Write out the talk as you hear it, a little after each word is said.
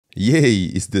Yay,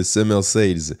 it's the summer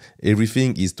sales.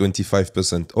 Everything is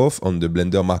 25% off on the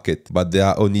Blender market, but there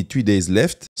are only 3 days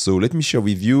left, so let me share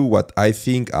with you what I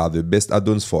think are the best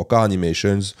add-ons for car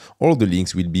animations. All the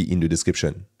links will be in the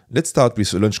description. Let's start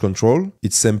with launch control.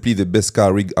 It's simply the best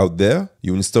car rig out there.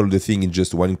 You install the thing in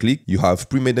just one click. You have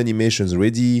pre-made animations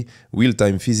ready,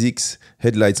 real-time physics,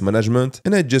 headlights management,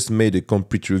 and I just made a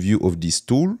complete review of this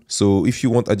tool. So if you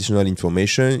want additional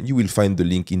information, you will find the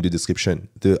link in the description.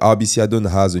 The RBC add-on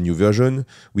has a new version,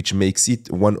 which makes it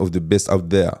one of the best out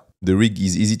there. The rig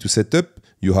is easy to set up.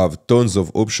 You have tons of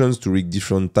options to rig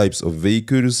different types of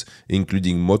vehicles,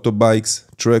 including motorbikes,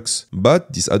 trucks,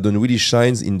 but this add-on really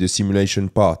shines in the simulation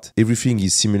part. Everything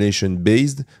is simulation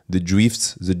based, the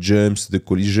drifts, the jumps, the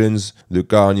collisions, the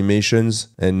car animations,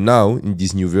 and now in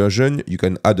this new version you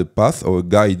can add a path or a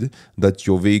guide that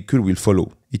your vehicle will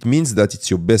follow. It means that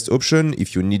it's your best option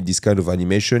if you need this kind of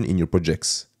animation in your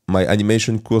projects. My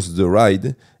animation course The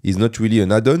Ride is not really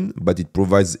an add-on, but it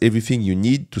provides everything you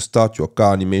need to start your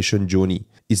car animation journey.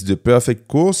 It's the perfect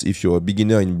course if you're a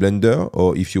beginner in Blender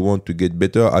or if you want to get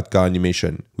better at car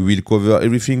animation. We will cover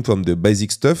everything from the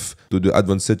basic stuff to the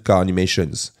advanced car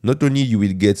animations. Not only you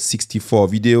will get 64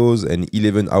 videos and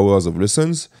 11 hours of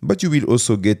lessons, but you will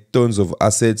also get tons of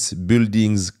assets,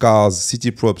 buildings, cars,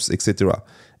 city props, etc.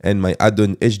 And my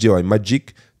add-on HDRI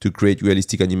Magic to create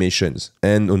realistic animations.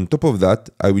 And on top of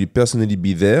that, I will personally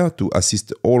be there to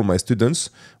assist all my students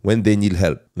when they need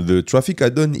help. The traffic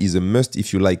add-on is a must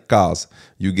if you like cars.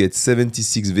 You get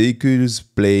 76 vehicles,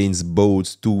 planes,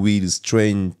 boats, two wheels,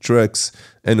 train, trucks,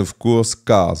 and of course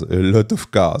cars, a lot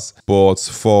of cars. Sports,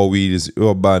 four wheels,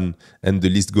 urban, and the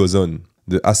list goes on.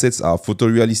 The assets are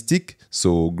photorealistic,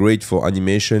 so great for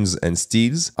animations and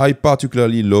stills. I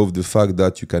particularly love the fact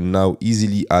that you can now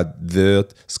easily add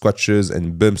dirt, scratches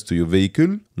and bumps to your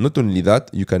vehicle. Not only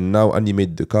that, you can now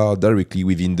animate the car directly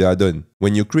within the add-on.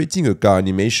 When you're creating a car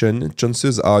animation,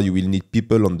 chances are you will need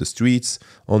people on the streets,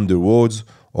 on the roads,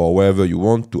 or wherever you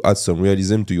want to add some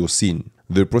realism to your scene.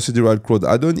 The procedural crowd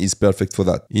add-on is perfect for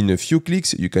that. In a few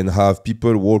clicks, you can have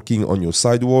people walking on your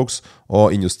sidewalks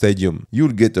or in your stadium.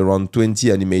 You'll get around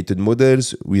 20 animated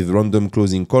models with random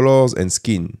clothing colors and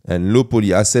skin, and low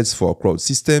poly assets for crowd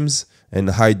systems, and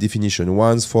high definition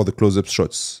ones for the close-up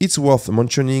shots. It's worth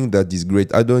mentioning that this great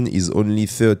add-on is only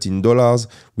 $13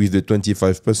 with the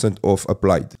 25% off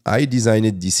applied. I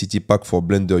designed this city pack for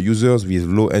Blender users with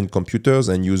low-end computers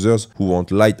and users who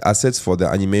want light assets for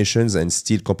their animations and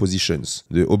still compositions.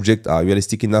 The objects are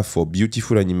realistic enough for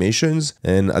beautiful animations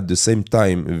and at the same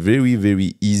time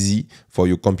very easy for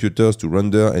your computers to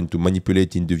render and to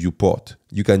manipulate in the viewport.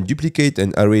 You can duplicate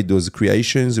and array those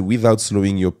creations without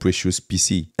slowing your precious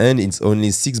PC. And it's only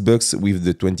 $6 with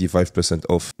the 25%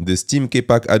 off. The Steam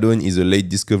K-Pack add-on is a late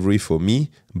discovery for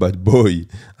me, but boy,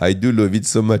 I do love it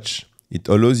so much. It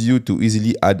allows you to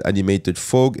easily add animated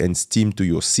fog and steam to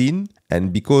your scene,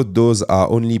 and because those are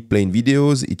only plain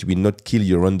videos, it will not kill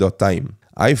your render time.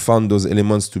 I found those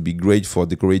elements to be great for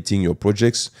decorating your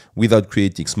projects without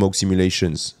creating smoke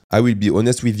simulations. I will be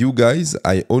honest with you guys,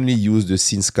 I only use the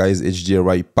Scene Skies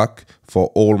HDRI pack for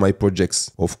all my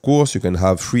projects. Of course, you can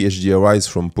have free HDRIs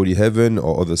from Polyheaven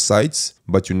or other sites,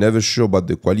 but you're never sure about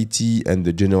the quality and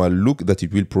the general look that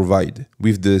it will provide.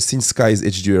 With the Scene Skies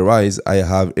HDRIs, I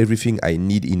have everything I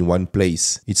need in one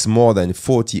place. It's more than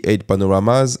 48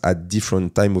 panoramas at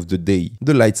different times of the day.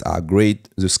 The lights are great,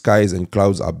 the skies and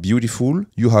clouds are beautiful.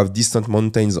 You have distant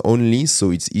mountains only,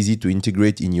 so it's easy to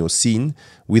integrate in your scene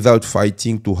without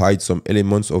fighting to hide some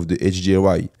elements of the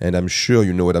HDRI, and I'm sure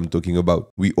you know what I'm talking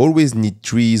about. We always need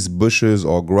trees, bushes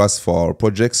or grass for our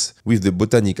projects. With the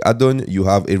Botanic add-on, you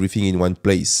have everything in one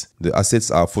place. The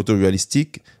assets are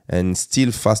photorealistic and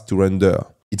still fast to render.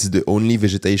 It's the only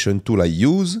vegetation tool I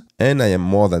use, and I am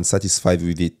more than satisfied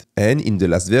with it. And in the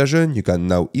last version, you can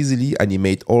now easily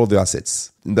animate all the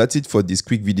assets. That's it for this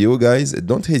quick video, guys.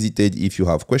 Don't hesitate if you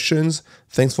have questions.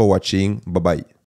 Thanks for watching. Bye bye.